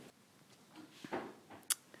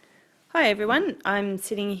Hi everyone, I'm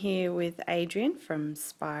sitting here with Adrian from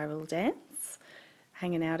Spiral Dance,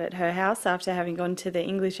 hanging out at her house after having gone to the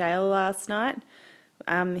English Ale last night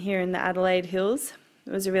here in the Adelaide Hills.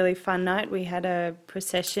 It was a really fun night. We had a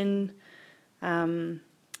procession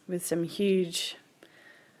with some huge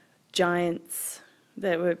giants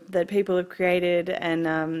that people have created, and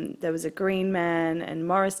there was a green man and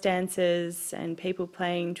Morris dancers and people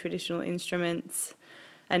playing traditional instruments.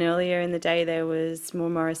 And earlier in the day there was more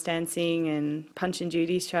Morris dancing and Punch and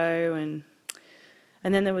Judy show, and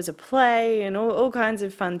then there was a play and all kinds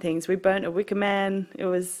of fun things. We burnt a wicker man. It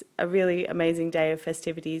was a really amazing day of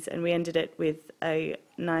festivities, and we ended it with a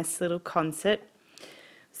nice little concert,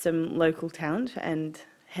 some local talent, and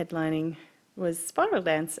headlining was Spiral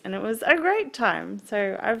Dance, and it was a great time.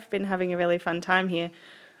 So I've been having a really fun time here,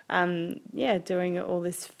 doing all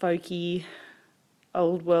this folky,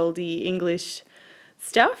 old worldy English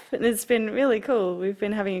stuff, and it's been really cool. We've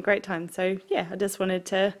been having a great time. So yeah, I just wanted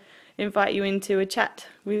to invite you into a chat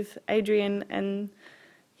with Adrian and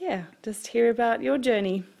just hear about your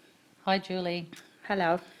journey. Hi Julie.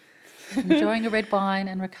 Hello. Enjoying a red wine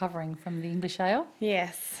and recovering from the English Ale?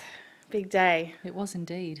 Yes, big day. It was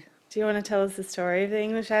indeed. Do you want to tell us the story of the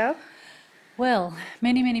English Ale? Well,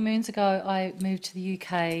 many moons ago I moved to the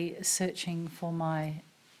UK searching for my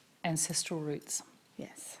ancestral roots.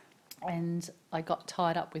 Yes. And I got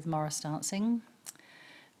tied up with Morris dancing,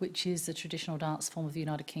 which is the traditional dance form of the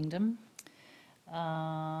United Kingdom.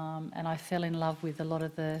 And I fell in love with a lot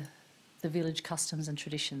of the village customs and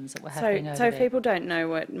traditions that were happening over So there. if people don't know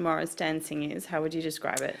what Morris dancing is, how would you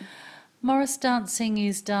describe it? Morris dancing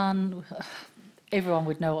is done... Everyone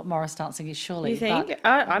would know what Morris dancing is, surely. You think?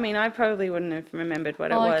 I probably wouldn't have remembered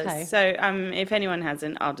what it was. Okay. So if anyone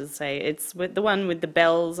hasn't, I'll just say it's with the one with the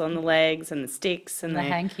bells on the legs and the sticks and the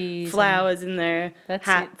hankies, flowers in their it.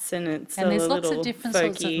 hats, and it's and there's lots little of different folky.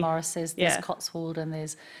 sorts of Morris. There's Cotswold, and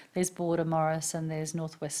there's Border Morris, and there's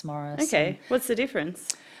Northwest Morris. Okay, what's the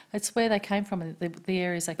difference? It's where they came from, the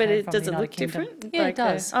areas they But came from. does the it United look Kingdom. different? Yeah, Like it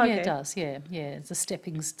does. okay. Yeah, it does. Yeah. The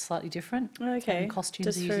stepping's slightly different. Okay. And costumes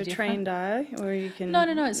just are for usually a different. trained eye, or you can. No.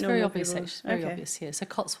 It's very normal obvious. people- Actually, very okay. obvious. Yeah. So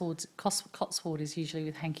Cotswold is usually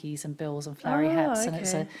with hankies and bells and flowery hats, and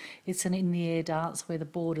okay. it's an in the air dance where the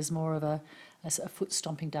border's more of a foot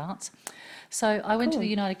stomping dance. So I went to the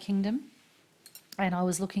United Kingdom. And I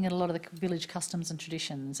was looking at a lot of the village customs and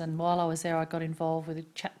traditions. And while I was there, I got involved with a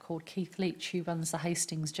chap called Keith Leach, who runs the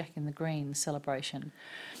Hastings Jack in the Green celebration,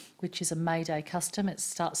 which is a May Day custom. It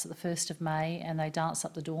starts at the 1st of May, and they dance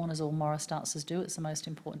up the dawn, as all Morris dancers do. It's the most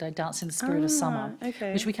important day. Dance in the spirit of summer,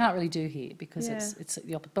 okay. which we can't really do here because Yeah. it's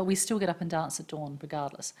the opposite. But we still get up and dance at dawn,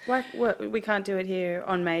 regardless. We can't do it here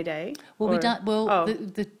on May Day. Well, we don't. Well, Oh.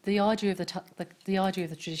 the idea of the idea of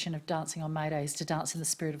the tradition of dancing on May Day is to dance in the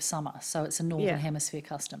spirit of summer. So it's a northern hemisphere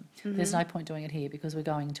custom. There's no point doing it here because we're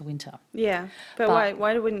going into winter. Yeah, but But-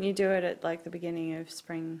 why wouldn't you do it at like the beginning of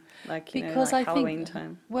spring, like Because like I Halloween think,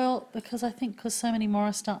 time? well, because I think so many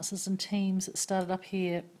Morris dancers and teams that started up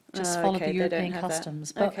here just Oh, followed okay, the they don't European have that.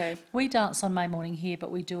 customs. But Okay. we dance on May morning here,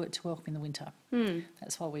 but we do it to welcome in the winter.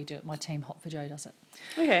 That's why we do it. My team, Hot for Joe, does it.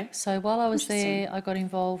 Okay. So while I was Interesting. there, I got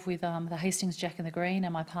involved with the Hastings Jack in the Green,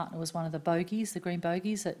 and my partner was one of the bogies, the green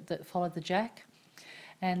bogies that followed the Jack.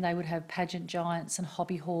 And they would have pageant giants and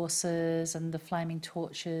hobby horses and the flaming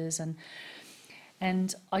torches,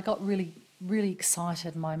 and I got really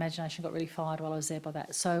excited. My imagination got really fired while I was there by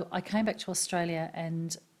that. So I came back to Australia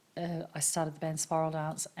and I started the band Spiral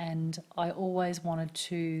Dance, and I always wanted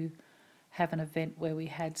to have an event where we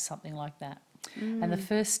had something like that. And the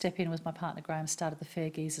first step in was my partner Graham started the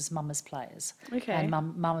Fair Geezers Mummers Players. Okay. And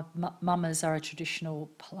Mummers are a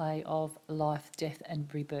traditional play of life, death and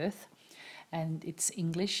rebirth. And it's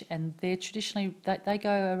English, and they're traditionally, they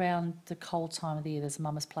go around the cold time of the year. There's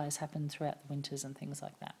Mummers Players happen throughout the winters and things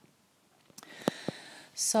like that.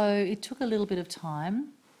 So it took a little bit of time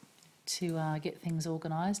to get things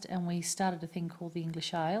organised, and we started a thing called the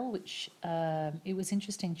English Ale, which it was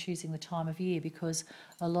interesting choosing the time of year because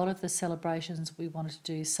a lot of the celebrations we wanted to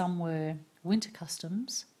do, some were winter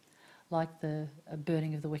customs, like the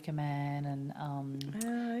burning of the Wicker Man, and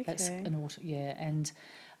that's Okay. an autumn, and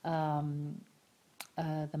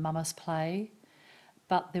the Mummers play,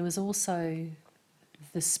 but there was also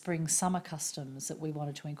the spring summer customs that we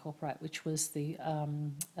wanted to incorporate, which was the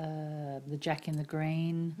Jack in the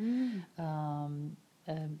Green,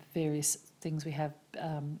 various things we have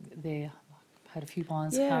there. Had a few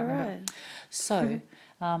wines, Yeah, can't remember. right. So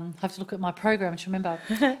I have to look at my program to remember.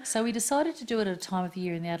 So we decided to do it at a time of the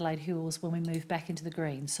year in the Adelaide Hills when we moved back into the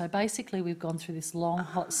green. So basically we've gone through this long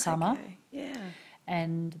hot summer. Okay. Yeah.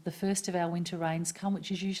 and the first of our winter rains come,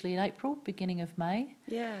 which is usually in April, beginning of May,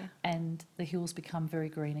 Yeah. and the hills become very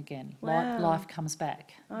green again. Wow. Life comes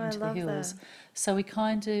back Oh, into I the love hills. that. So we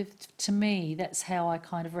kind of, to me, that's how I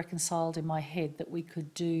kind of reconciled in my head that we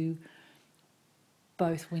could do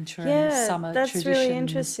both winter and Yeah, summer that's traditions really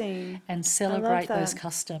interesting. and celebrate those that.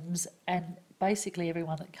 customs. And basically,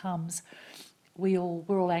 everyone that comes, we're all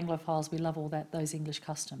Anglophiles. We love all those English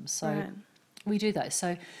customs. So Right. we do those.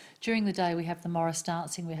 So during the day, we have the Morris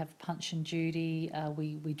dancing. We have Punch and Judy.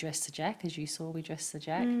 We dress the Jack, as you saw. We dress the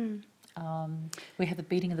Jack. We have the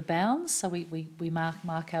beating of the bounds. So we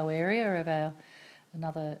mark our area of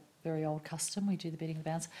another very old custom. We do the beating of the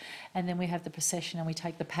bounds, and then we have the procession, and we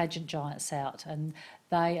take the pageant giants out, and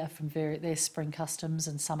they are from they're spring customs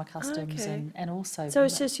and summer customs, Okay. and also. So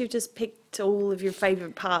it's just you've just picked all of your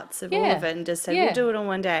favourite parts of all Yeah, of it and just said yeah. we'll do it on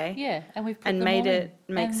one day. yeah, and we've put And them made all it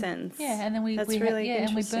in. make And- sense. Yeah, and then we That's we really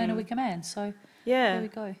and we burn a interesting. wicker man. So Yeah. there we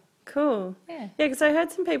go. Cool. Yeah. Yeah, because I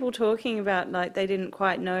heard some people talking about like they didn't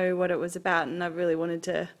quite know what it was about, and I really wanted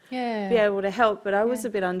to Yeah. be able to help, but I was Yeah.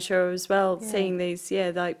 a bit unsure as well, Yeah. seeing these,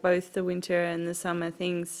 like both the winter and the summer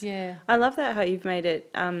things. Yeah. I love that how you've made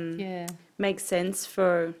it Yeah. make sense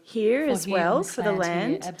for here For as here well, in for the here,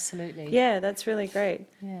 land. absolutely. Yeah, that's really great.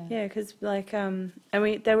 Yeah. Yeah, because like, and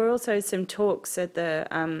there were also some talks at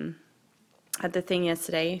the thing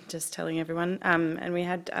yesterday, just telling everyone, and we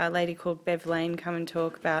had a lady called Bev Lane come and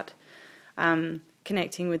talk about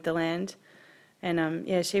connecting with the land,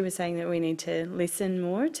 and she was saying that we need to listen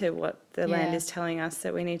more to what the land Yeah. is telling us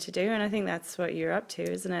that we need to do, and I think that's what you're up to,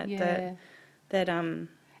 isn't it? Yeah. That And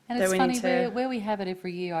that it's we funny need to- where we have it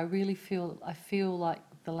every year. I feel like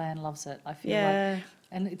the land loves it. I feel Yeah. like,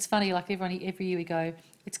 and it's funny. Like every year we go,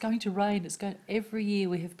 it's going to rain. Every year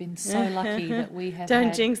we have been so lucky that we have. Don't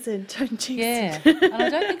had, jinx it. Don't jinx Yeah, it. and I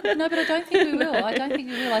don't think but I don't think we will. I don't think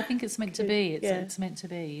we will. I think it's meant to be. Yeah. It's meant to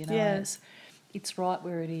be. You know, Yeah. and it's right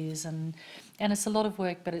where it is, and it's a lot of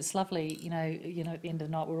work, but it's lovely. You know, at the end of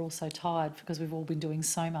the night we're all so tired because we've all been doing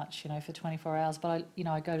so much. For 24 hours. But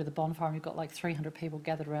I go to the bonfire and we've got like 300 people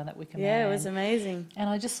gathered around that wicker Yeah, man. it was amazing. And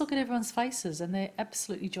I just look at everyone's faces and they're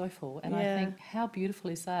absolutely joyful. And I Yeah. think, how beautiful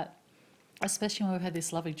is that? Especially when we've had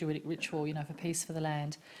this lovely Druidic ritual, for peace for the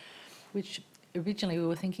land, which originally we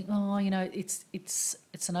were thinking,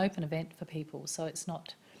 it's an open event for people, so it's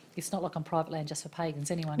not like on private land just for pagans.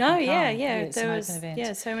 Anyone No, can come. yeah. It's There an was open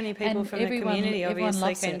event. so many people And from the everyone community obviously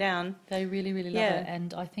loves came it. down. They really, really love Yeah. it,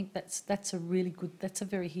 and I think that's a really good. That's a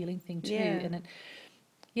very healing thing too, Yeah. and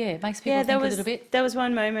it makes people Yeah, think a little bit. there was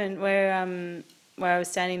one moment where I was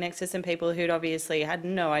standing next to some people who'd obviously had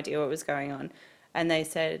no idea what was going on, and they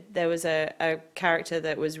said there was a character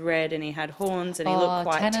that was red and he had horns and he looked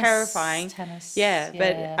quite terrifying. Tanis,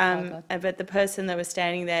 But the person that was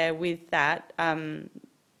standing there with that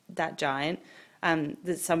giant,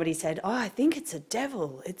 that somebody said, "Oh, I think it's a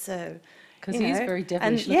devil. It's a." Because he is very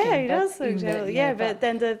devilish And looking. he but does look in the- devil. Yeah, but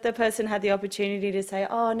then the person had the opportunity to say,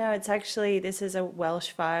 "Oh no, it's actually this is a Welsh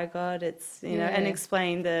fire god." It's and Yeah.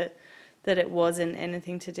 explain that it wasn't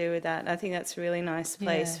anything to do with that. I think that's a really nice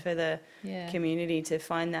place Yeah. for the Yeah. community to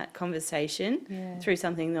find that conversation Yeah. through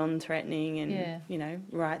something non-threatening and Yeah.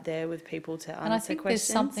 right there with people to answer And I think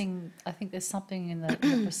questions. there's something in the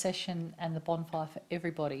procession and the bonfire for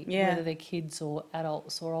everybody, Yeah. whether they're kids or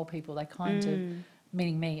adults or old people. They kind of,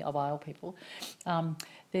 meaning me, of old people.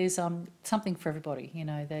 There's something for everybody.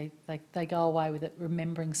 They go away with it,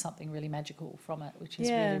 remembering something really magical from it, which is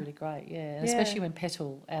Yeah. really, really great. Yeah, and Yeah. especially when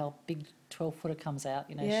Petal, our big 12-footer, comes out.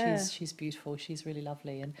 Yeah. She's beautiful. She's really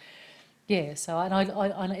lovely, and yeah. So I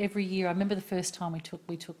every year, I remember the first time we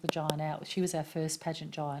took the giant out. She was our first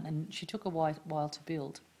pageant giant, and she took a while to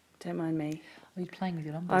build. Don't mind me. Are you playing with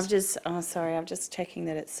your numbers? I'm just checking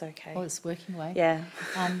that it's okay. Oh, it's working away. Yeah.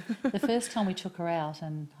 The first time we took her out,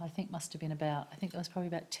 and I think that was probably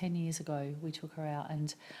about 10 years ago we took her out,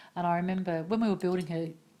 and I remember when we were building her,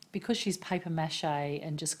 because she's paper mache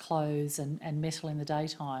and just clothes and metal in the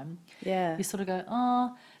daytime, Yeah. you sort of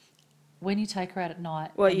go, when you take her out at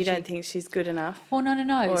night. What, and you don't think she's good enough? Well,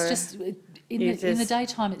 no. Or It's just in the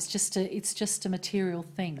daytime. It's just a material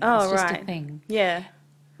thing. Oh, it's just right. a thing. Yeah.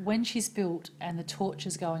 When she's built and the torch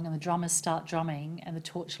is going and the drummers start drumming and the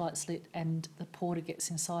torchlight's lit and the porter gets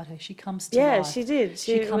inside her, she comes to Yeah, life. she did.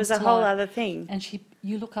 It comes was a to whole life. other thing. And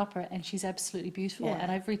you look up her and she's absolutely beautiful. Yeah,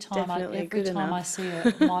 and every time definitely I good enough. see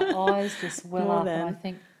her, my eyes just well More up and I than.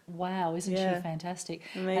 think, wow, isn't Yeah. she fantastic?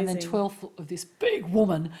 Amazing. And then 12 foot of this big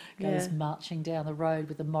woman goes Yeah. marching down the road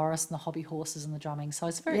with the Morris and the hobby horses and the drumming. So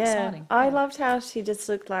it's very Yeah. exciting. I Yeah. loved how she just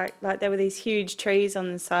looked like there were these huge trees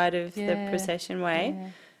on the side of the Yeah. procession way. Yeah.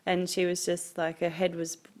 and she was just like, her head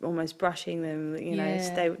was almost brushing them, you know,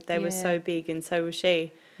 Yeah, they were so big, and so was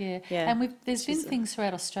she. Yeah, Yeah. and there's been things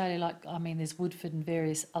throughout Australia, like, I mean, there's Woodford and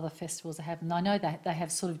various other festivals that have, and I know that they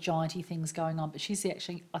have sort of gianty things going on, but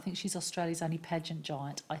I think she's Australia's only pageant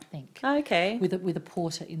giant, I think, Okay. with a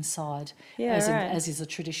porter inside, Yeah, right. as is a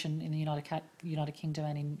tradition in the United Kingdom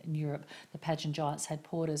and in Europe. The pageant giants had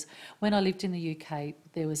porters. When I lived in the UK,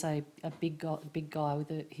 there was a big guy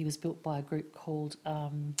he was built by a group called.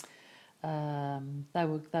 They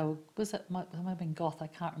were was it might have been Goth. I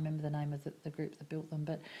can't remember the name of the group that built them,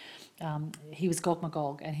 but he was Gog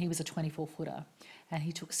Magog, and he was a 24-footer, and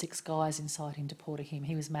he took 6 guys inside him to porter him.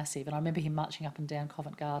 He was massive, and I remember him marching up and down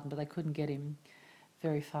Covent Garden, but they couldn't get him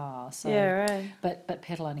very far. So, yeah, right. But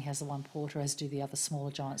Petal only has the one porter, as do the other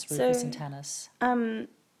smaller giants, Rufus and Tanis.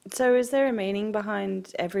 So is there a meaning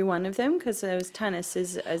behind every one of them? Because there was Tanis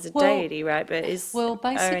as a deity, right? But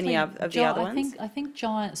are any of the other ones? I think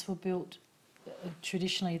giants were built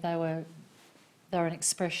traditionally. They were an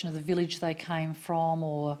expression of the village they came from,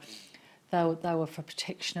 or they were for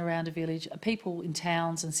protection around a village. People in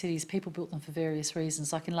towns and cities, people built them for various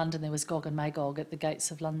reasons. Like in London, there was Gog and Magog at the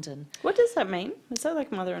gates of London. What does that mean? Is that like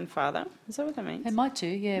mother and father? Is that what that means? It might do,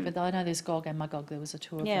 yeah, but I know there's Gog and Magog. There was a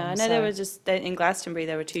two of them. Yeah, I know there were in Glastonbury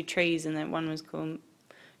there were 2 trees, and then one was called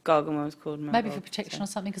Gog and one was called Magog. Maybe for protection or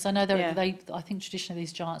something, because I know I think traditionally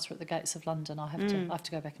these giants were at the gates of London. I have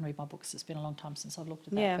to go back and read my books. It's been a long time since I've looked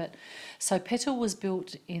at that. Yeah. But so Petal was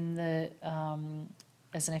built in the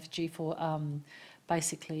as an effigy for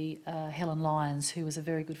basically Helen Lyons, who was a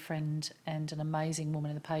very good friend and an amazing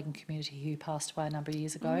woman in the pagan community who passed away a number of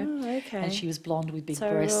years ago. Oh, okay. And she was blonde with big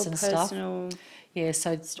So breasts real and stuff. personal Yeah,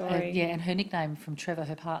 so story. and her nickname from Trevor,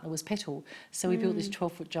 her partner, was Petal. So we built this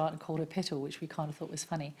 12-foot giant and called her Petal, which we kind of thought was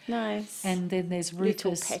funny. Nice. And then there's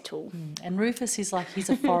Rufus. Little Petal. And Rufus is he's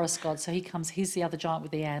a forest god, so he's the other giant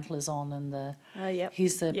with the antlers on, and Yep.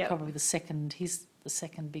 he's probably the second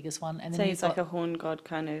biggest one. And So then he's like a horn god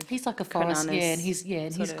kind of. he's like a forest, Cronanas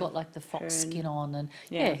and he's got like the fox fern. skin on, and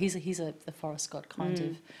Yeah. he's the forest god kind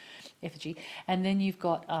of effigy. And then you've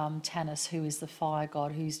got Tanis, who is the fire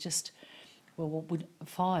god, who's just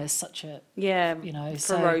fire is such a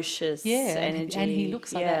ferocious energy, and he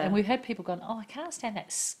looks like that. And we've had people going, "Oh, I can't stand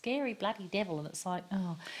that scary bloody devil," and it's like,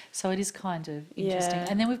 oh, so it is kind of interesting. Yeah.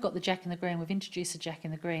 And then we've got the Jack in the Green. We've introduced the Jack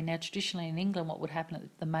in the Green. Now, traditionally in England, what would happen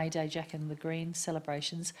at the May Day Jack in the Green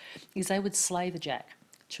celebrations is they would slay the Jack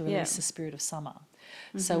to release the spirit of summer.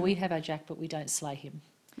 So we have our Jack, but we don't slay him.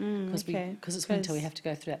 Because it's winter, we have to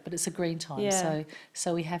go through that. But it's a green time,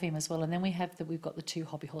 so we have him as well. And then we've got the 2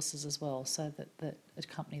 hobby horses as well, so that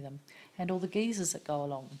accompany them, and all the geezers that go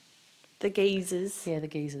along. The geezers. Yeah, the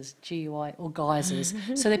geezers, GUI or geysers.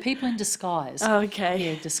 So they're people in disguise. Oh, okay.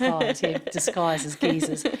 Yeah, disguise as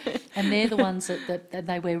geezers, and they're the ones that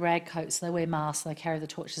they wear rag coats, they wear masks, they carry the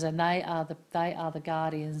torches, and they are the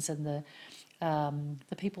guardians and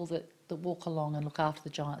the people that walk along and look after the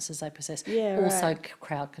giants as they process. Yeah, also right.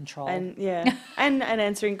 crowd control. And and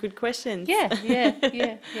answering good questions. Yeah.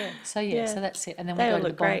 So so that's it. And then we go to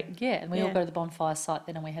the all go to the bonfire site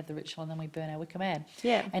then, and we have the ritual, and then we burn our Wicker Man.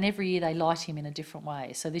 Yeah. And every year they light him in a different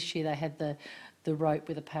way. So this year they had the rope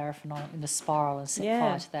with a paraffin on it in a spiral and set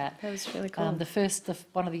fire to that. That was really cool. One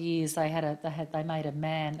of the years they made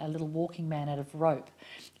a little walking man out of rope,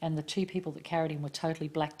 and the 2 people that carried him were totally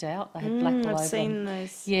blacked out. They had black all over them. I've seen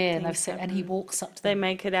those. Yeah, and he walks up to them. They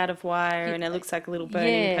make it out of wire, and it looks like a little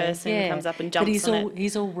burning person comes up and jumps but on it.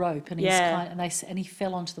 He's all rope, and he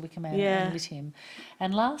fell onto the Wicker Man and lit him.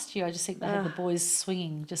 And last year, I just think they had the boys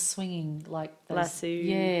swinging like those, lasso.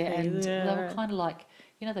 and they were kind of like,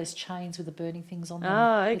 you know, those chains with the burning things on them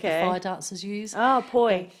that the fire dancers use. Oh,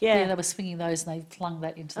 boy, they were swinging those, and they flung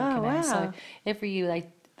that into the Wicker Man. Wow. So every year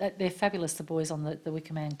they're fabulous, the boys on the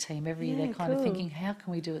Wicker Man team. Every year they're kind of thinking, how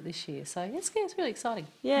can we do it this year? So it's really exciting.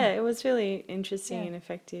 Yeah, it was really interesting and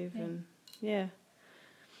effective. And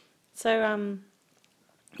so,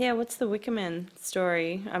 what's the Wicker Man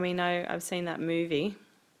story? I mean, I've seen that movie,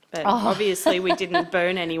 but obviously we didn't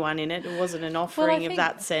burn anyone in it. It wasn't an offering of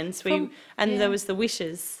that sense. There was the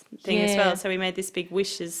wishes thing as well. So we made this big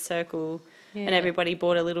wishes circle, and everybody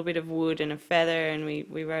bought a little bit of wood and a feather, and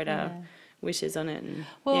we wrote our wishes on it. And,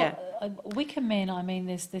 Wicker Men, I mean,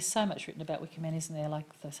 there's so much written about Wicker Men, isn't there?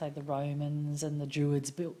 Like they say the Romans and the Druids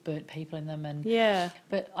burnt people in them, and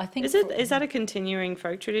But I think is that a continuing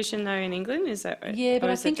folk tradition though in England? Is that but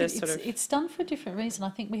I think it's done for a different reason. I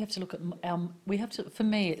think we have to look at for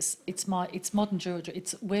me it's modern Druidry.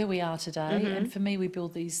 It's where we are today, and for me we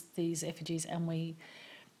build these effigies and we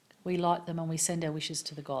light them and we send our wishes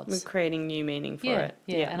to the gods. We're creating new meaning for it.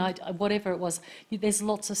 Yeah, and I whatever it was, there's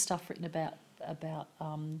lots of stuff written about about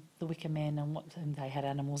the Wicker Men and they had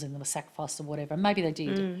animals in them, were sacrificed or whatever. And maybe they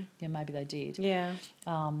did. Yeah, maybe they did. Yeah.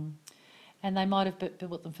 And they might have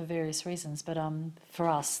built them for various reasons, but for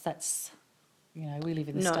us, that's, you know, we live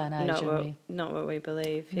in this day and age. Not what we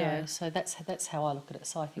believe. No, Yeah. so that's how I look at it.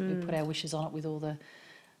 So I think we put our wishes on it with all the,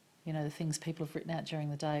 you know, the things people have written out during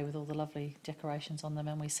the day with all the lovely decorations on them,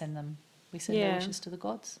 and we send our wishes to the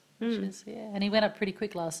gods. Which is, and he went up pretty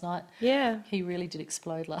quick last night. Yeah. He really did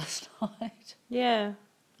explode last night. Yeah.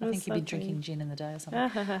 I think he'd been drinking gin in the day or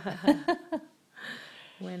something.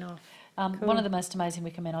 Went off. Cool. One of the most amazing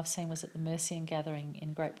Wicker Men I've seen was at the Mercian Gathering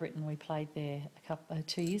in Great Britain. We played there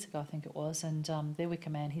 2 years ago, I think it was, and their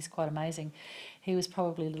Wicker Man, he's quite amazing. He was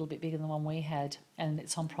probably a little bit bigger than the one we had, and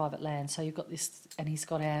it's on private land. So you've got this, and he's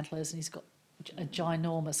got antlers, and he's got a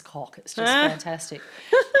ginormous cock. It's just fantastic.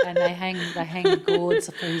 And they hang gourds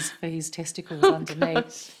for his testicles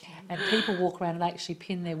underneath. And people walk around and actually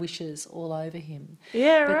pin their wishes all over him.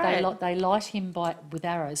 Yeah, but right. They light him with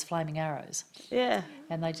arrows, flaming arrows. Yeah.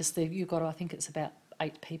 And you've got, I think it's about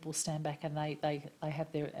 8 people stand back and they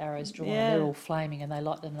have their arrows drawn. Yeah. And they're all flaming, and they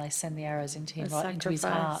light them and they send the arrows into him, right into his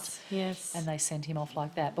heart. Yes. And they send him off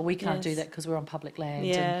like that. But we can't do that because we're on public land.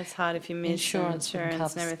 Yeah, it's hard if you miss insurance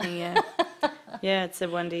and everything. Yeah. Yeah, it's a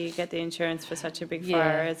wonder you get the insurance for such a big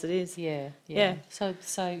fire as it is. Yeah. So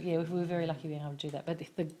we were very lucky being able to do that. But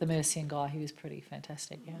the Mercian guy, he was pretty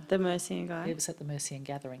fantastic. Yeah. The Mercian guy. It was at the Mercian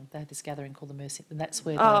Gathering. They had this gathering called the Mercian, and that's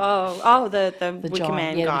where the Wicker giant,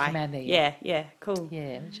 Man the guy. Wicker Man there. Yeah, cool.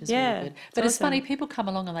 Yeah, which is really good. But it's awesome. funny, people come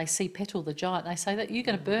along and they see Petal the giant, and they say that you're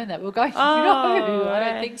going to burn that. We're going, no, I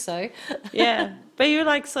don't think so. Yeah. But you're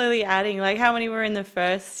like slowly adding, like how many were in the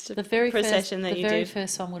first procession that you did? The very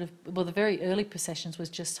first one would have, the very early processions was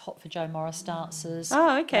just Hot for Joe Morris dances.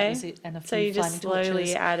 Oh, okay. That was it, and a So few you just flaming slowly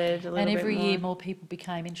torches. added a little bit more. And every year more people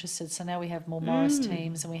became interested. So now we have more Morris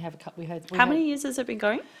teams, and we have a couple. How many years has it been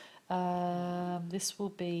going? This will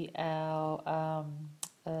be our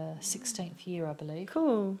 16th year, I believe.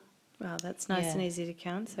 Cool. Wow, that's nice and easy to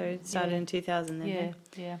count. So it started in 2000 then.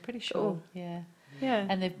 Yeah, I'm pretty sure. Cool. Yeah. Yeah.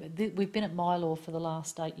 And we've been at Mylor for the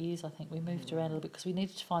last 8 years, I think. We moved around a little bit because we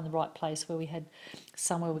needed to find the right place where we had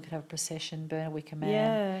somewhere we could have a procession, burn a Wicker Man.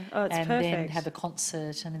 Yeah. Oh, it's and perfect. then have a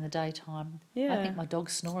concert and in the daytime. Yeah. I think my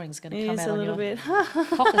dog's snoring is going to It come is out a on little your bit.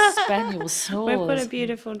 Cocker Spaniel snores. We've got a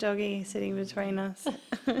beautiful doggy sitting between us.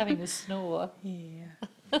 Having a snore. Yeah.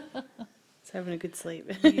 It's having a good sleep.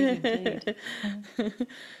 Indeed.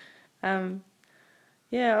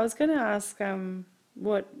 Yeah, I was going to ask,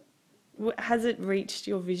 what has it reached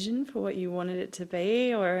your vision for what you wanted it to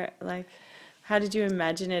be, or like, how did you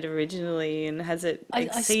imagine it originally, and has it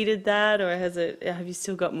exceeded that, or have you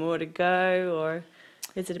still got more to go, or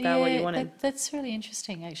is it about what you wanted? That's really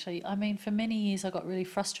interesting, actually. I mean, for many years I got really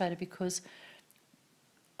frustrated because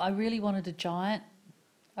I really wanted a giant.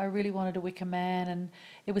 I really wanted a Wicker Man, and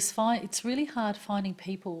it was fine. It's really hard finding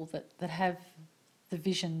people that have the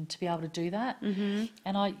vision to be able to do that. Mm-hmm.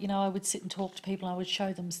 And I would sit and talk to people, and I would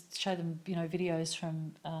show them videos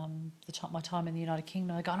from my time in the United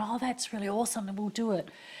Kingdom. They're going, oh, that's really awesome, and we'll do it.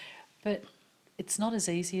 But it's not as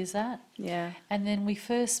easy as that. Yeah. And then my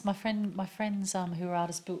friends who are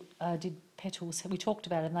artists did Petal's. We talked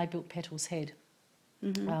about it, and they built Petal's head.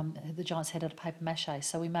 Mm-hmm. The giant's head out of paper mache.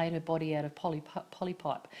 So we made her body out of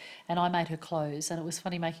polypipe, and I made her clothes. And it was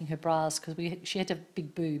funny making her bras because she had to have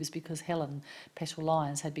big boobs because Helen Petal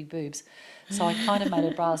Lyons had big boobs. So I kind of made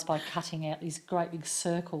her bras by cutting out these great big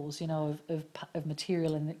circles, of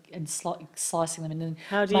material and slicing them and then.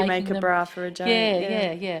 How do you make a bra for a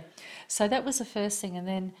giant? Yeah. So that was the first thing, and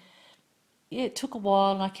then. Yeah, it took a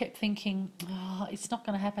while, and I kept thinking, it's not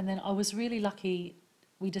going to happen. Then I was really lucky.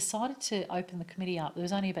 We decided to open the committee up. There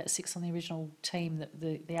was only about 6 on the original team,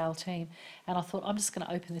 the ALE team, and I thought, I'm just going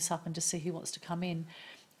to open this up and just see who wants to come in.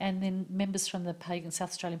 And then members from the South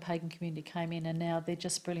Australian pagan community came in, and now they're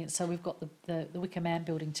just brilliant. So we've got the Wicker Man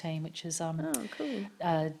building team, which is cool.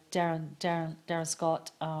 Darren Scott,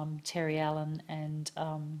 Terry Allen, and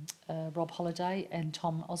Rob Holiday and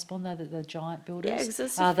Tom Osborne. They're the giant builders. Yeah, because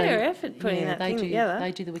it's a fair effort putting that thing together.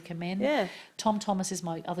 They do the Wicker Men. Yeah. Tom Thomas is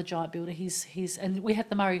my other giant builder. He's and we had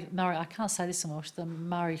the Murray. I can't say this in Welsh. The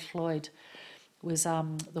Murray Floyd was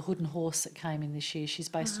the Hood and Horse that came in this year. She's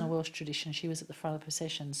based on a Welsh tradition. She was at the front of the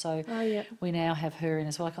procession. So we now have her in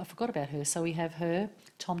as well. I forgot about her. So we have her.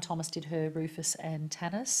 Tom Thomas did her, Rufus and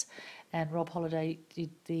Tanis, and Rob Holiday did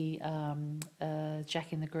the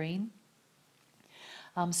Jack in the Green.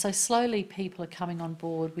 So slowly people are coming on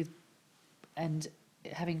board with and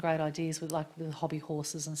having great ideas with hobby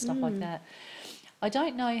horses and stuff like that. I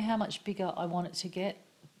don't know how much bigger I want it to get,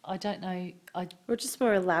 I don't know. Or just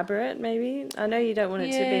more elaborate, maybe? I know you don't want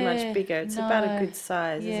it to be much bigger. It's about a good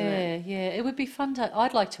size, isn't it? Yeah. It would be fun to.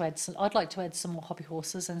 I'd like to add some. I'd like to add some more hobby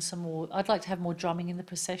horses and some more. I'd like to have more drumming in the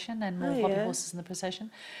procession and more Oh, hobby yeah. horses in the procession.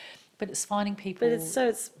 But it's finding people. But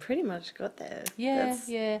it's pretty much got there.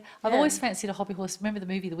 Yeah. I've always fancied a hobby horse. Remember the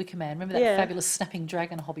movie The Wicker Man? Remember that Yeah. fabulous snapping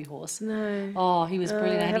dragon hobby horse? No. Oh, he was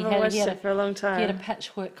brilliant. I And haven't watched it for a long he had a time.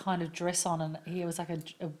 patchwork kind of dress on, and he was like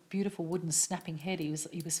a beautiful wooden snapping head. He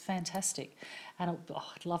was fantastic, and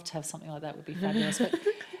I'd love to have something like that. Would be fabulous.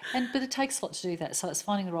 But it takes a lot to do that. So it's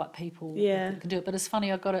finding the right people that can do it. But it's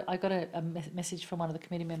funny. I got a message from one of the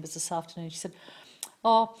committee members this afternoon. She said,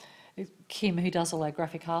 "Oh." Kim, who does all our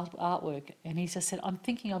graphic artwork, and he just said, I'm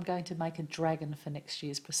thinking I'm going to make a dragon for next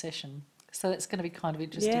year's procession. So that's going to be kind of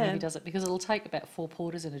interesting if he does it, because it'll take about 4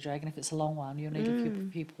 porters in a dragon. If it's a long one, you'll need a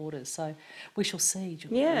few porters. So we shall see.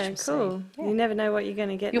 Yeah, cool. Yeah. You never know what you're going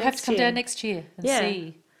to get You'll have next to come year. down next year and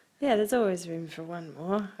see. Yeah, there's always room for one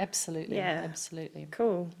more. Absolutely. Yeah. Absolutely.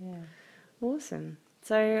 Cool. Yeah. Awesome.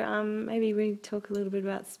 So maybe we talk a little bit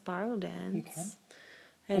about spiral dance. You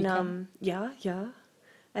can. And yeah.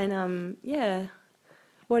 And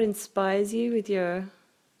what inspires you with your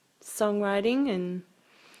songwriting,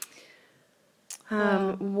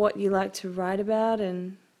 and what you like to write about,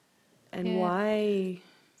 and why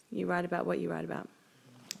you write about what you write about.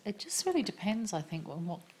 It just really depends, I think, on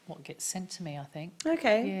what gets sent to me, I think.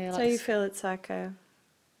 Okay. Yeah, So like you feel it's like a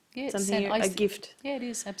gift Yeah, it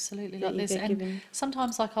is, absolutely. that Like you this. get And given.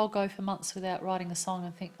 sometimes like I'll go for months without writing a song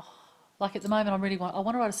and think, like at the moment I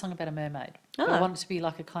want to write a song about a mermaid. But I want it to be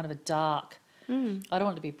like a kind of a dark, I don't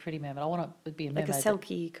want it to be a pretty mermaid. I want it to be a mermaid. Like a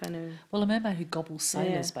selkie kind of. Well, a mermaid who gobbles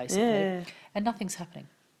sailors, basically. Yeah. And nothing's happening.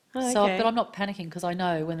 Oh, So, okay. but I'm not panicking because I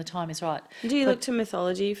know when the time is right. Do you But- look to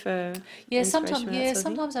mythology for Yeah, inspiration sometimes. for that Yeah, sort of thing?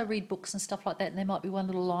 sometimes I read books and stuff like that, and there might be one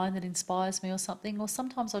little line that inspires me or something. Or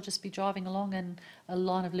sometimes I'll just be driving along and a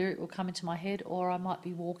line of lyric will come into my head, or I might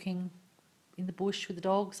be walking in the bush with the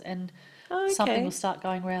dogs, and something will start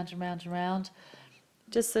going round and round and round.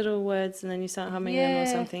 Just little words, and then you start humming them or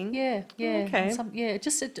something. Yeah. Okay.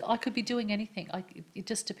 I could be doing anything. It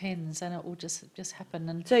just depends, and it will just happen.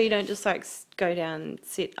 And So you don't just like go down and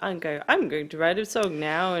sit and go, I'm going to write a song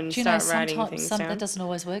now, and do you know, start writing sometimes things down? that doesn't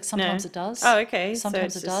always work. Sometimes it does. Oh, okay.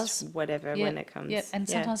 Sometimes so it's it just does. whatever when it comes. Yeah, and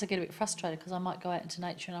sometimes I get a bit frustrated because I might go out into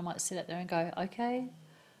nature and I might sit out there and go, okay,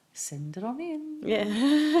 send it on in. Yeah.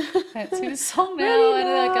 Fancy this song now,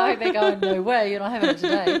 and they're going, no way, you're not having it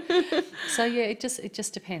today. So yeah, it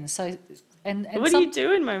just depends. So and What do you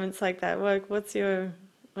do in moments like that? Like, what's your,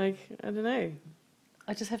 like, I don't know.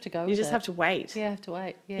 I just have to go. You just have to wait. Yeah, I have to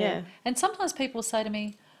wait. Yeah. Yeah. And sometimes people say to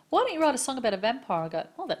me, "Why don't you write a song about a vampire?" I go,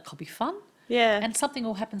 "Oh, that could be fun." Yeah. And something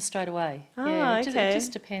will happen straight away. Ah, Yeah, it okay.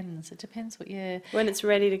 just depends. It depends what. Yeah. When it's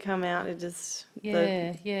ready to come out, it just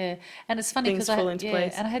Yeah. And it's funny things because fall into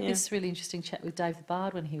place. and I had Yeah. this really interesting chat with Dave the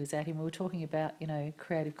Bard when he was out here. We were talking about,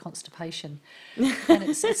 creative constipation, and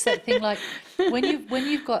it's that thing like when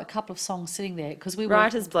you've got a couple of songs sitting there, because we were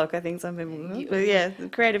writer's block. I think some people. But yeah, the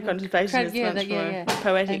creative contemplation is much more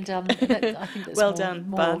poetic. And I think that's Well more, done,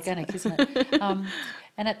 more Bards. organic, isn't it?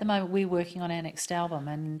 And at the moment we're working on our next album,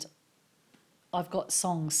 and I've got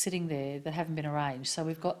songs sitting there that haven't been arranged. So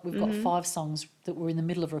we've got 5 songs that we're in the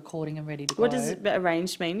middle of recording and ready to go. What does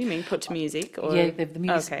arranged mean? You mean put to music? Or? Yeah, the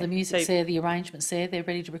music, Okay. the music's So- there, the arrangements there, they're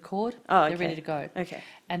ready to record. Oh, They're ready okay. to go. Okay.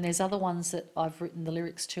 And there's other ones that I've written the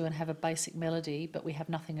lyrics to and have a basic melody, but we have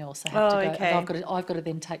nothing else. They have Oh, to go. okay. And I've got to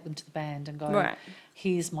then take them to the band and go, Right.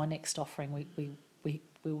 here's my next offering.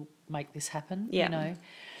 We'll make this happen. Yeah.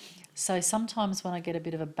 So sometimes when I get a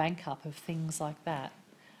bit of a bank up of things like that,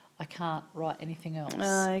 I can't write anything else.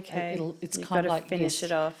 Oh, okay. It's You've kind of gotta like finish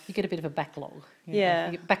it off. You get a bit of a backlog. Yeah.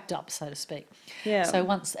 You get backed up, so to speak. Yeah. So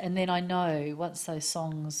then I know once those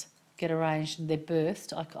songs get arranged and they're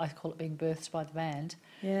birthed, I call it being birthed by the band,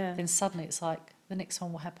 Yeah. then suddenly it's like the next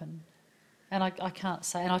one will happen. And I can't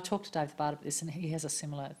say, and I talked to Dave Bard about this, and he has a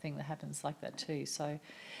similar thing that happens like that too. So,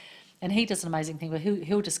 and he does an amazing thing where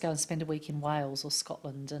he'll just go and spend a week in Wales or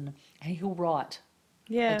Scotland, and he'll write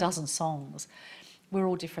Yeah. a dozen songs. We're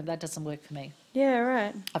all different. That doesn't work for me. Yeah.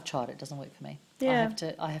 Right. I've tried it. It doesn't work for me. Yeah.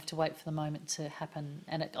 I have to wait for the moment to happen,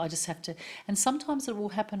 and I just have to. And sometimes it will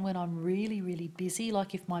happen when I'm really, really busy.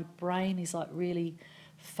 Like if my brain is like really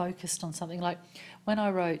focused on something. Like when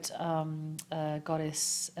I wrote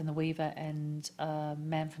Goddess and the Weaver and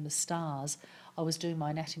Man from the Stars, I was doing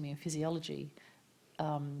my anatomy and physiology,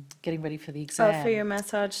 getting ready for the exam. Oh, for your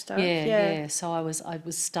massage stuff. Yeah. So I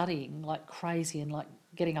was studying like crazy and like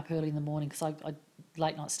getting up early in the morning because I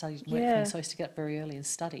late night studies and work for me, so I used to get up very early and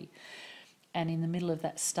study. And in the middle of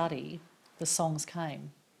that study, the songs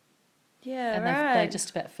came. Yeah, and right. they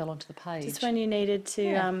just about fell onto the page. Just when you needed to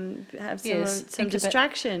Yeah. have Yes, some think about-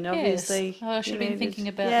 distraction, obviously. Yes. Oh, I should you have been needed- thinking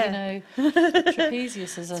about, yeah.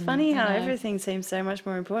 trapeziuses It's and, funny how everything seems so much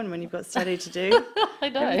more important when you've got study to do. I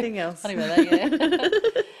know. Everything else. Funny about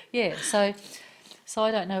that, yeah. Yeah, so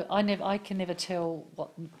I don't know. I can never tell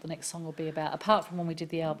what the next song will be about, apart from when we did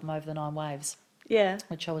the album Over the Nine Waves, Yeah.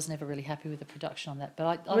 which I was never really happy with the production on that.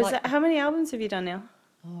 But I Was like that, how many albums have you done now?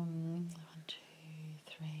 1, 2,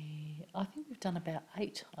 3. I think we've done about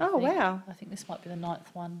 8. Oh, wow. I think this might be the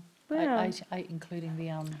 9th one. Wow. Eight including the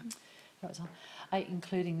right, so 8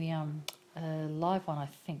 including the live one, I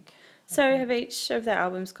think. So have each of the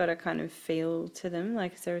albums got a kind of feel to them?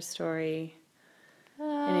 Like, is there a story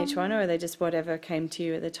in each one, or are they just whatever came to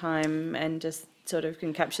you at the time and just sort of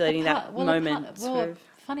encapsulating that moment?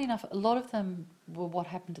 Funny enough, a lot of them were what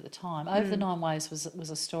happened at the time. Over the Nine Waves was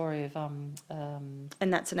a story of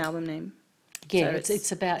and that's an album name. yeah, So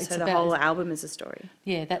it's about the whole album is a story.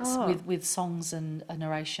 Yeah, that's Oh. with songs and a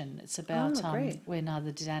narration. It's about great. when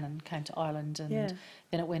the Danann came to Ireland, and Yeah.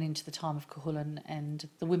 then it went into the time of Cuchulainn and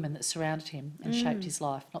the women that surrounded him and shaped his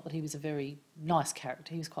life. Not that he was a very nice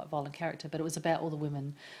character; he was quite a violent character, but it was about all the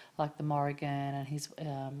women, like the Morrigan and his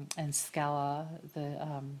and Scour,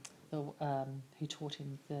 who taught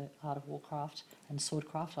him the art of warcraft and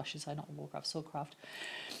swordcraft, I should say, not warcraft, swordcraft.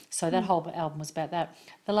 So that whole album was about that.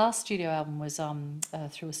 The last studio album was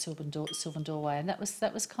Through a Sylvan Doorway, and that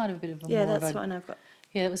was kind of a bit of a Yeah, more that's of a, one I've got.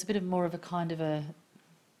 yeah, it was a bit of more of a kind of a,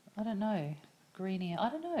 I don't know, greenier. I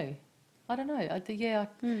don't know. I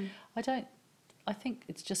don't. I think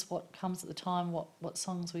it's just what comes at the time, what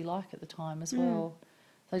songs we like at the time as well.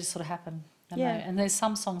 They just sort of happen. Yeah. And there's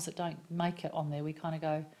some songs that don't make it on there. We kind of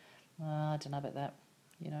go, I don't know about that,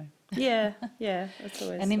 Yeah, yeah, that's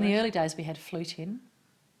always. And in the nice. early days, we had flute in,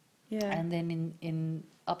 Yeah. and then in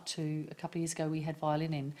up to a couple of years ago, we had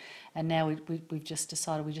violin in, and now we've just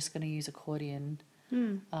decided we're just going to use accordion,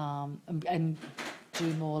 and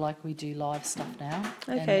do more like we do live stuff now.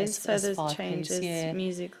 And Okay, as- so as there's 5 changes piece, yeah.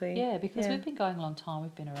 musically. Yeah, because Yeah. we've been going a long time.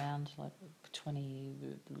 We've been around like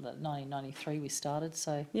 1993 we started,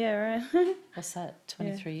 so Yeah, right. what's that,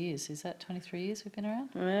 23 years? Is that 23 years we've been around?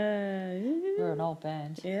 Yeah, We're an old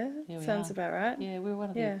band. yeah, Here we sounds are. about right. Yeah, we're one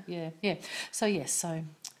of Yeah. yeah. So yes,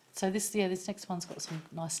 so this next one's got some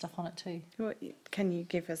nice stuff on it too. Can you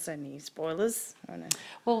give us any spoilers? Oh, no.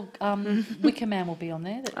 Well, Wicker Man will be on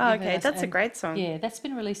there. That Oh, you heard okay, us, that's a and great song. yeah, that's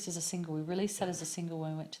been released as a single. We released that as a single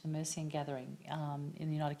when we went to the Mercian Gathering in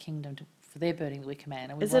the United Kingdom for their Burning the Wicker Man.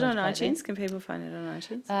 And we Is it wanted on to play it iTunes? Can people find it on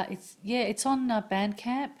iTunes? there. It's on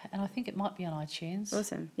Bandcamp, and I think it might be on iTunes.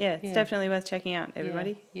 Awesome. Yeah, it's Yeah. definitely worth checking out,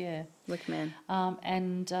 everybody. Yeah. Wicker Man.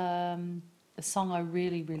 And a song I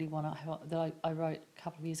really, really want to that I wrote a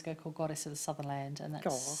couple of years ago called Goddess of the Southern Land, and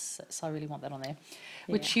so I really want that on there,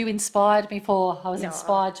 which you inspired me for. I was Aw.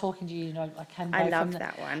 inspired talking to you. I came away I love from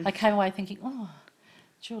that one. I came away thinking, oh,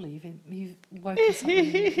 Julie, you've woken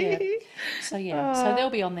something. Yeah. So so they'll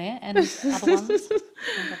be on there, and other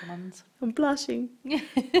ones. I'm blushing.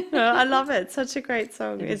 Oh, I love it. It's such a great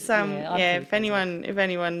song. It's I'm pretty if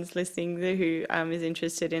anyone's listening who is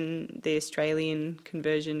interested in the Australian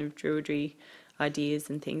conversion of Druidry ideas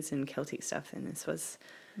and things and Celtic stuff, then this was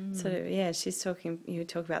sort of you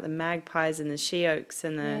talk about the magpies and the she oaks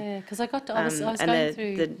and the because I was and going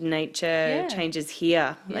through the nature changes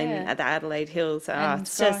here at the Adelaide Hills. And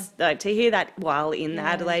It's just like to hear that while in the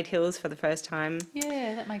Adelaide Hills for the first time.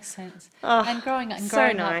 Yeah, that makes sense. Oh, and growing so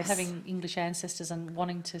up, nice. having English ancestors and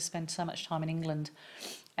wanting to spend so much time in England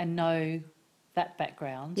and know that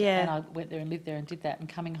background. Yeah. And I went there and lived there and did that, and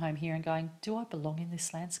coming home here and going, do I belong in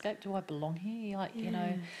this landscape? Do I belong here?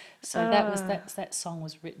 So that song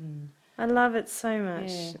was written. I love it so much.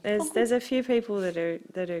 Yeah. There's a few people that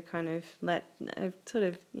are kind of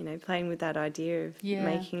playing with that idea of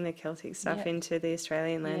making the Celtic stuff into the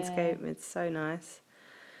Australian landscape. It's so nice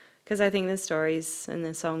because I think the stories and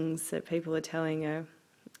the songs that people are telling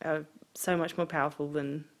are so much more powerful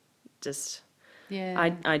than just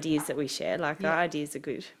ideas that we share. Like our ideas are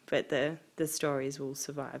good, but the stories will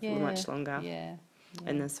survive much longer. Yeah.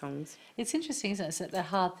 And the songs. It's interesting, isn't it? It's the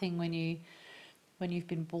hard thing when you've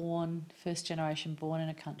been born, first generation born in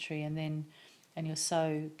a country, and you're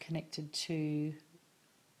so connected to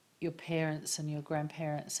your parents and your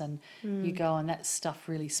grandparents, and you go and that stuff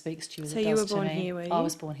really speaks to you as So it you does were to born me. here, were you? I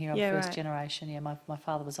was born here. I'm Yeah, first right. generation. Yeah, my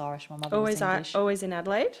father was Irish. My mother was English. Always in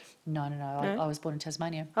Adelaide? No. I was born in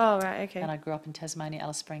Tasmania, Oh, right, okay. and I grew up in Tasmania,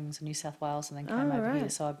 Alice Springs, and New South Wales, and then came over here.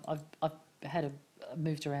 right. So I've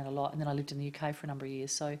moved around a lot, and then I lived in the UK for a number of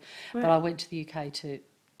years. So, but I went to the UK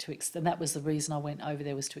and that was the reason I went over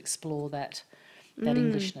there, was to explore that that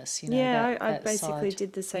Englishness, you know. Yeah, that, I that basically side.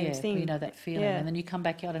 did the same Yeah, thing. you know, that feeling. Yeah. And then you come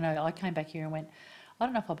back here, I don't know, I came back here and went, I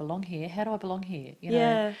don't know if I belong here. How do I belong here? You know.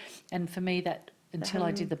 Yeah. And for me, that until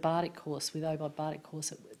I did the Bardic course with Obod Bardic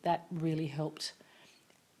course, that really helped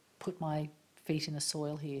put my feet in the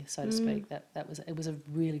soil here, so to speak. It was a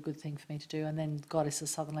really good thing for me to do. And then Goddess of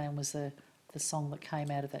Sutherland was the song that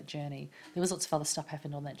came out of that journey. There was lots of other stuff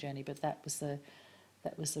happened on that journey, but that was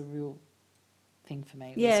the real thing for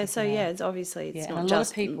me. It Yeah, was, so you know, it's obviously it's and not a lot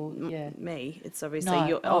just of people, me. It's obviously No,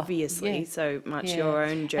 you're oh, obviously yeah, so much yeah. your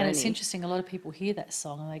own journey. And it's interesting, a lot of people hear that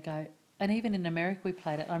song and they go, and even in America we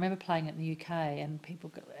played it. I remember playing it in the UK and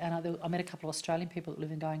people, I met a couple of Australian people that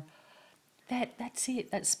live in going, that's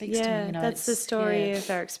it, that speaks to me, you know. That's the story of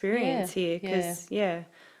our experience here, because so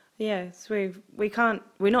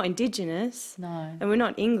we're not Indigenous, No, and we're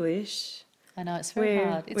not English. I know, it's very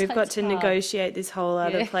hard. We've got to hard. negotiate this whole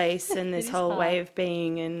other place and It this is whole way hard. of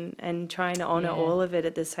being, and trying to honour all of it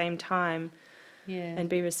at the same time, and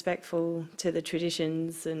be respectful to the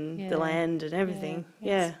traditions and the land and everything.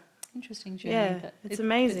 It's interesting journey. Yeah, but it's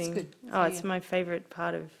amazing. It's good. Oh, it's my favourite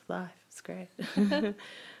part of life. It's great.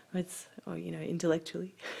 It's,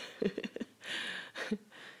 intellectually.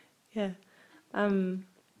 Yeah. What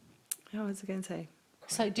was I going to say?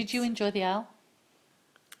 So did you enjoy the owl?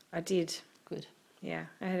 I did. Good. Yeah,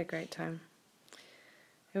 I had a great time.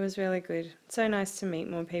 It was really good. So nice to meet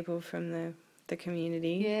more people from the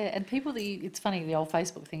community. Yeah, and people that it's funny, the old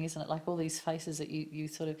Facebook thing, isn't it? Like all these faces that you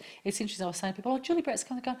sort of, it's interesting. I was saying to people, Julie Brett's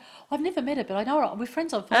kind of going, I've never met her, but I know her. We're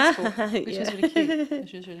friends on Facebook, which is really cute.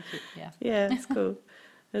 Which is really cute, yeah. Yeah, it's cool.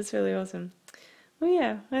 That's really awesome. Well,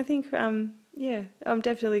 yeah, I think, I'm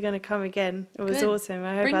definitely going to come again. It was Good. awesome.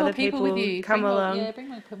 I hope Bring other more people with you. come along bring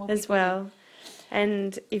more people as well.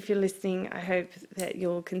 And if you're listening, I hope that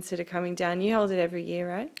you'll consider coming down. You hold it every year,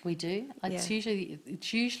 right? We do. It's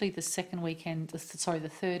usually the second weekend. The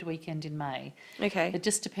third weekend in May. Okay. But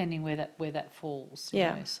just depending where that falls. You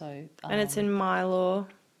know, so. And it's in Mylor.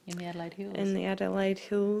 In the Adelaide Hills. In the Adelaide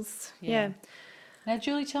Hills. Yeah. Now,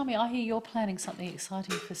 Julie, tell me, I hear you're planning something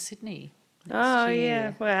exciting for Sydney next Yeah.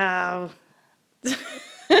 year. Wow.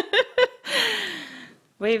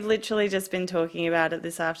 We've literally just been talking about it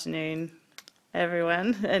this afternoon,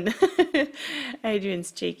 everyone. And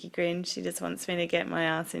Adrian's cheeky grin. She just wants me to get my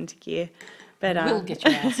ass into gear. But we'll get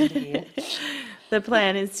your ass into gear. The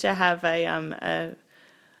plan is to have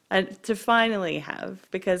to finally have,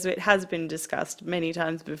 because it has been discussed many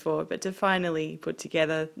times before, but to finally put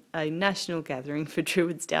together a national gathering for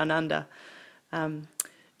Druids Down Under.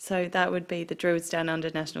 So that would be the Druids Down Under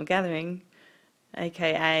National Gathering,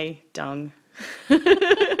 aka Dung.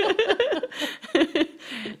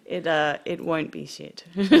 It won't be shit.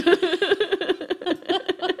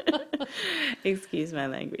 Excuse my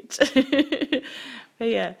language. But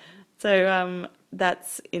yeah, so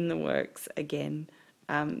that's in the works again.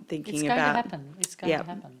 Thinking it's about. To happen. It's going to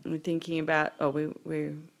happen. We're thinking about.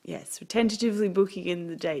 We're tentatively booking in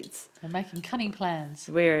the dates. We're making cunning plans.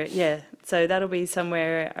 So that'll be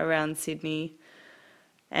somewhere around Sydney,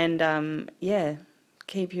 and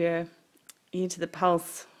keep your ear to the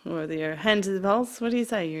pulse, or your hand to the pulse. What do you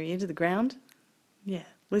say? Your ear to the ground. Yeah,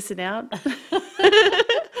 listen out.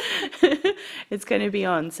 It's going to be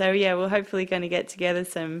on. So we're hopefully going to get together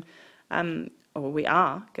some. We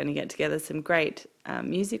are going to get together some great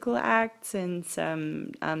musical acts and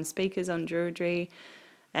some speakers on Druidry,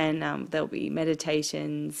 and there'll be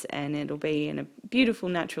meditations, and it'll be in a beautiful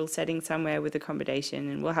natural setting somewhere with accommodation,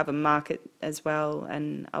 and we'll have a market as well,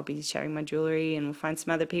 and I'll be sharing my jewellery, and we'll find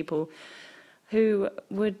some other people who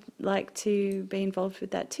would like to be involved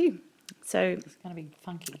with that too. So it's going to be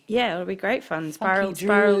funky. Yeah, it'll be great fun. Funky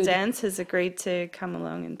Spiral Dance has agreed to come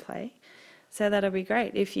along and play. So that'll be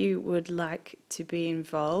great. If you would like to be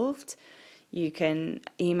involved, you can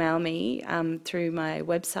email me through my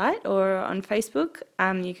website or on Facebook.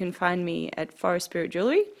 You can find me at Forest Spirit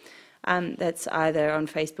Jewellery. That's either on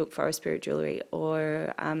Facebook, Forest Spirit Jewellery,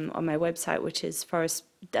 or on my website, which is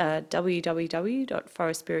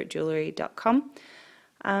www.forestspiritjewellery.com.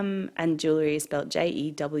 And jewellery is spelled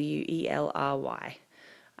Jewelry.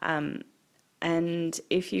 And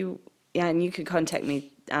if you, and you can contact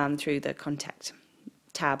me through the contact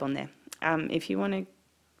tab on there. If you want to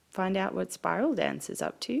find out what Spiral Dance is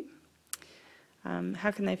up to,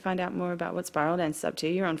 how can they find out more about what Spiral Dance is up to?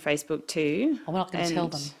 You're on Facebook too. I'm not going to tell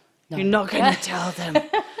them. No. You're not going to tell them.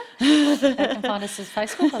 They can find us at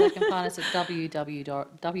Facebook, or they can find us at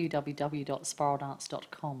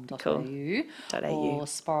www.spiraldance.com.au or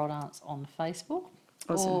Spiral Dance on Facebook.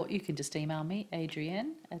 Awesome. Or you can just email me,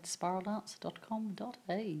 Adrienne, at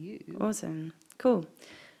spiraldance.com.au. Awesome. Cool.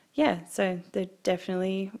 yeah, so they're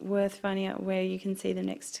definitely worth finding out where you can see them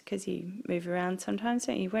next, because you move around sometimes,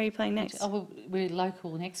 don't you? Where are you playing next? Oh, well, we're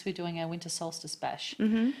local. Next, we're doing our winter solstice bash,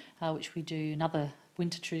 which we do another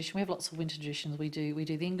winter tradition. We have lots of winter traditions. We do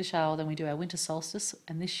the English Ale, then we do our winter solstice,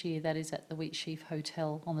 and this year that is at the Wheatsheaf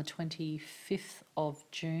Hotel on the 25th of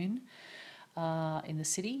June. In the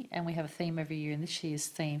city, and we have a theme every year, and this year's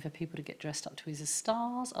theme for people to get dressed up to is the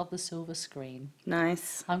Stars of the Silver Screen.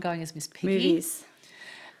 Nice. I'm going as Miss Piggy. Movies.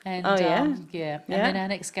 And, Oh, yeah? And Yeah. then our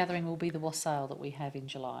next gathering will be the Wassail that we have in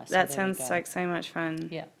July. So That there we sounds go. like so much fun.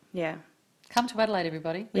 Yeah. Yeah. Come to Adelaide,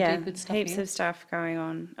 everybody. We Yeah, do good stuff heaps here. of stuff going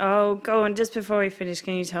on. Oh, go on. Just before we finish,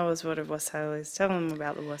 can you tell us what a wassail is? Tell them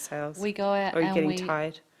about the wassails. We go out Or are you and getting we...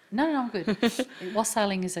 tired? No, I'm good.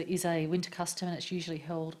 Wassailing is a winter custom, and it's usually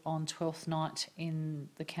held on Twelfth Night in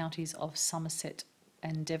the counties of Somerset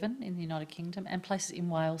and Devon in the United Kingdom, and places in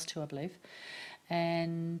Wales too, I believe.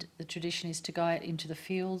 And the tradition is to go out into the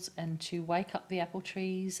fields and to wake up the apple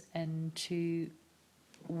trees and to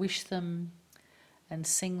wish them and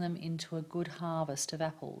sing them into a good harvest of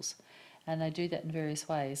apples. And they do that in various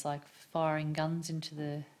ways, like firing guns into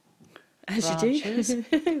the As branches you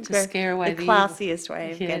do. to scare away the the evil- classiest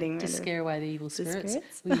way of getting to rid of scare away the evil spirits.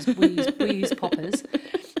 spirits. We use poppers,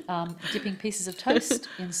 dipping pieces of toast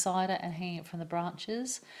in cider and hanging it from the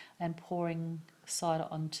branches, and pouring cider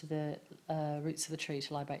onto the roots of the tree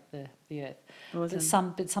to libate the earth.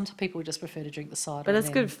 Awesome. But some people just prefer to drink the cider. But and it's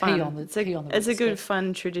then good fun. Pee on the, it's a, pee on the it's a roots, good, but-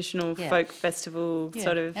 fun, traditional Yeah. folk festival yeah.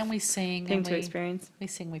 sort of And we sing. thing and to experience. We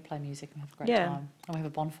sing, we play music, and we have a great Yeah. time. And we have a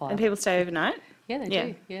bonfire. And people stay overnight? Yeah, they Yeah.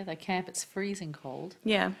 do. Yeah, they camp. It's freezing cold.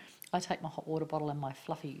 Yeah. I take my hot water bottle and my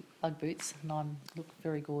fluffy Ugg boots, and I look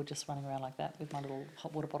very gorgeous running around like that with my little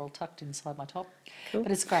hot water bottle tucked inside my top. Cool.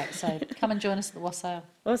 But it's great. So come and join us at the Wassail.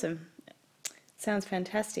 Awesome. Sounds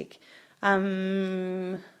fantastic.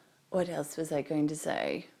 What else was I going to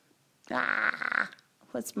say?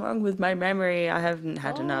 What's wrong with my memory? I haven't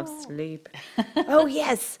had enough sleep. Oh,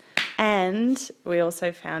 yes. And we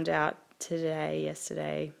also found out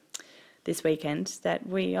yesterday, this weekend, that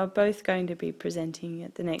we are both going to be presenting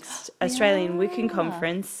at the next Australian Wiccan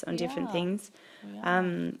Conference on different are. things.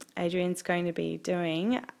 Adrian's going to be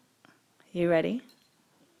doing... Are you ready?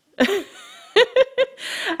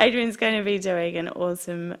 Adrian's going to be doing an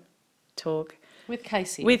awesome talk With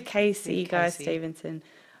Casey. with Casey, With Guy Casey. Stevenson,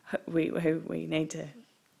 who we need to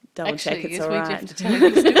double check Actually, it's yes, all we right. have to tell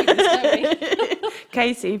him he's doing this, don't we?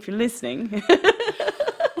 Casey, if you're listening,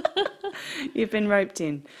 you've been roped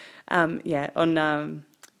in. On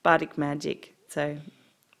Bardic Magic. So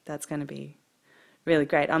that's going to be really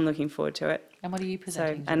great. I'm looking forward to it. And what are you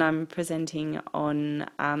presenting? And I'm presenting on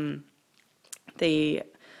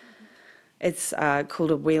it's called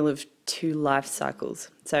A Wheel of Two Life Cycles.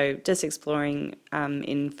 So just exploring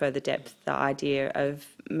in further depth the idea of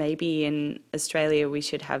maybe in Australia we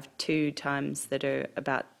should have 2 times that are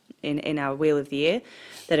about, in our Wheel of the Year,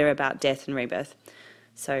 that are about death and rebirth.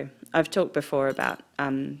 So I've talked before about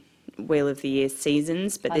Wheel of the Year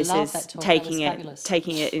seasons, but I this love is that talk. taking That was it fabulous.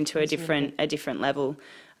 taking it into It was really a different level.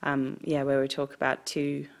 Where we talk about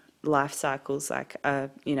 2 life cycles, like a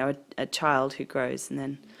child who grows, and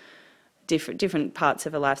then different parts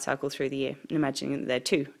of a life cycle through the year, and imagining that they're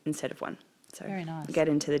 2 instead of 1. So Very nice. get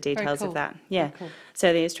into the details cool. of that. Yeah. Very cool.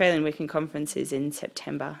 So the Australian Wiccan Conference is in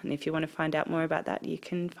September, and if you want to find out more about that, you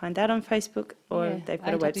can find that on Facebook, or Yeah, they've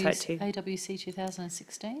got a website too. AWC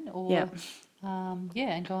 2016, or Yeah.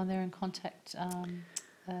 and go on there and contact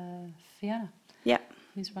Fiona, Yeah.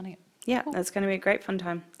 who's running it. Yeah, Cool. that's going to be a great fun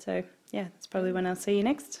time. So yeah, that's probably when I'll see you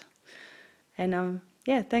next. And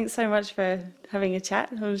thanks so much for having a chat.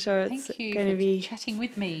 I'm sure it's Thank you going to for be chatting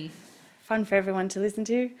with me. fun for everyone to listen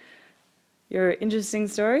to. Your interesting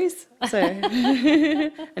stories, so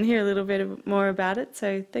and hear a little bit more about it.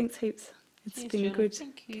 So thanks heaps. It's Cheers, been Julie. good.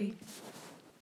 Thank you. Okay.